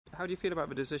how do you feel about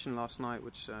the decision last night,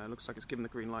 which looks like it's given the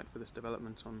green light for this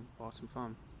development on Barton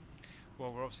Farm?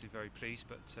 Well, we're obviously very pleased,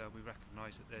 but we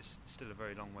recognise that there's still a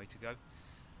very long way to go.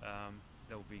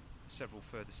 There will be several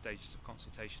further stages of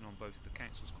consultation on both the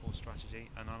council's core strategy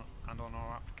and on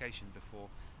our application before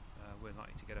we're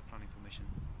likely to get a planning permission.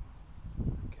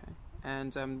 Okay.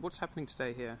 And what's happening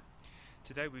today here?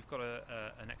 Today we've got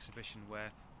an exhibition where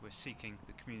we're seeking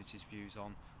the community's views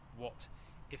on what,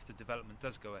 if the development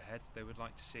does go ahead, they would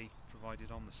like to see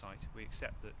provided on the site. We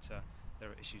accept that there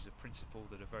are issues of principle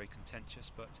that are very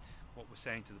contentious, but what we're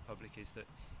saying to the public is that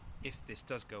if this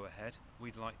does go ahead,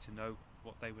 we'd like to know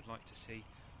what they would like to see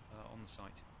on the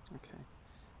site. Okay.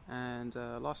 And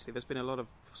lastly, there's been a lot of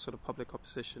sort of public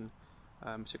opposition,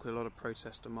 particularly a lot of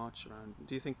protest and march around.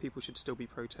 Do you think people should still be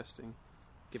protesting,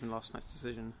 given last night's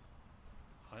decision?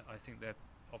 I think they're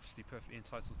obviously perfectly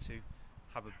entitled to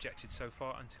have objected so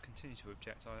far and to continue to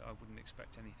object. I wouldn't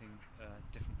expect anything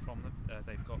different from them.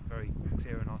 They've got very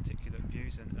clear and articulate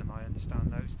views, and I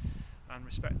understand those and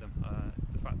respect them.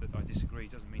 The fact that I disagree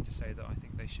doesn't mean to say that I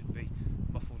think they should be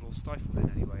muffled or stifled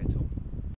in any way at all.